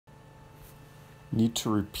Need to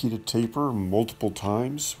repeat a taper multiple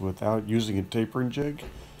times without using a tapering jig?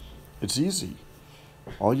 It's easy.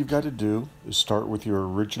 All you've got to do is start with your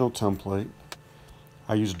original template.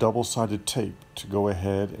 I use double-sided tape to go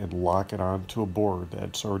ahead and lock it onto a board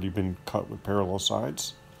that's already been cut with parallel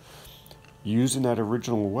sides. Using that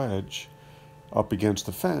original wedge up against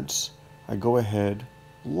the fence, I go ahead,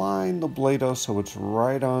 line the blade up so it's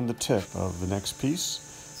right on the tip of the next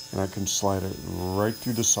piece, and I can slide it right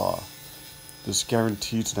through the saw. This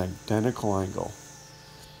guarantees an identical angle.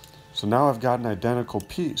 So now I've got an identical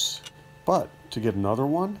piece, but to get another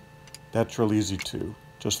one, that's real easy too.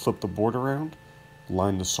 Just flip the board around,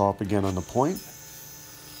 line the saw up again on the point,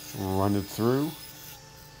 run it through,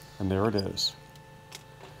 and there it is.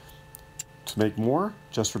 To make more,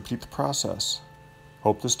 just repeat the process.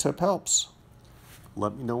 Hope this tip helps.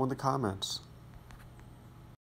 Let me know in the comments.